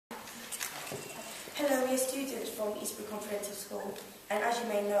Hello, we are students from Eastbury Comprehensive School, and as you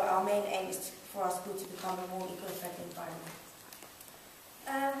may know, our main aim is for our school to become a more eco-friendly environment.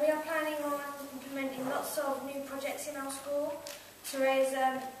 We are planning on implementing lots of new projects in our school to raise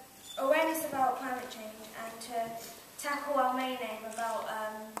awareness about climate change and to tackle our main aim about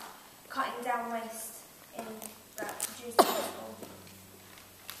cutting down waste produced in our school.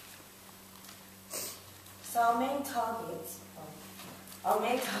 So our main targets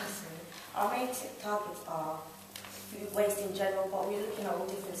are food waste in general, but we're looking at all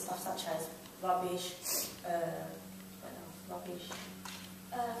different stuff such as rubbish,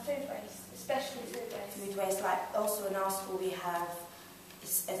 Food waste, especially food waste. Food waste, like also in our school we have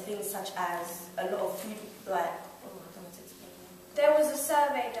things such as a lot of food, like, I don't know to explain. There was a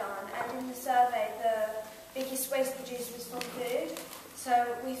survey done, and in the survey the biggest waste produced was from food.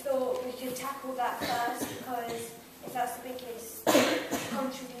 So we thought we could tackle that first, because if that's the biggest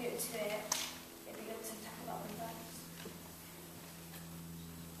contributor to it, it'd be good to tackle that one first.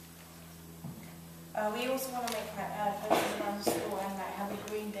 We also want to make posters around the school and have a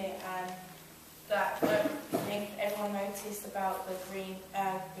green day, and that make everyone notice about the greens.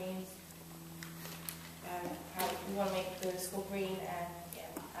 How we want to make the school green,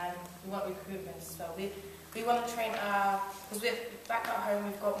 and we want recruitment. So we want to train because back at home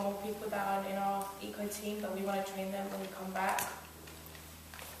we've got more people that are in our eco team, but we want to train them when we come back.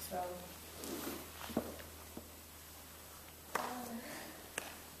 So.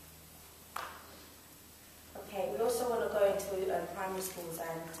 Okay, we also want to go into primary schools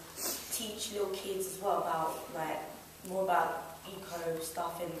and teach little kids as well about more about eco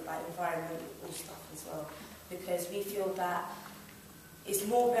stuff and environmental stuff as well, because we feel that it's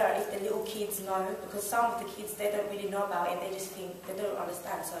more better if the little kids know, because some of the kids, they don't really know about it and they just think they don't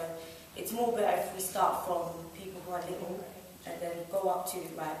understand. So it's more better if we start from people who are little and then go up to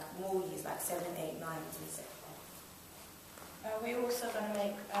more years, 7, 8, 9, and so. We're also going to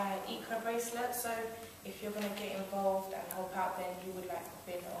make eco bracelets, so if you're going to get involved and help out, then you would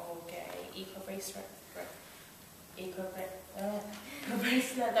win or get an eco bracelet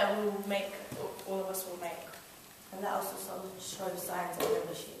that we'll make, all of us will make. And that also shows signs of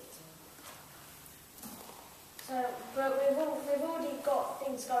membership. So, but we've already got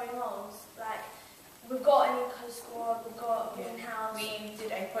things going on, we've got an eco squad, we've got a greenhouse. We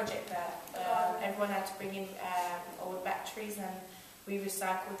did a project that everyone had to bring in old batteries, and we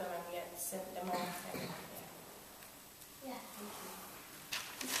recycled them and we had sent them off. And, yeah.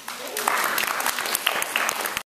 Thank you.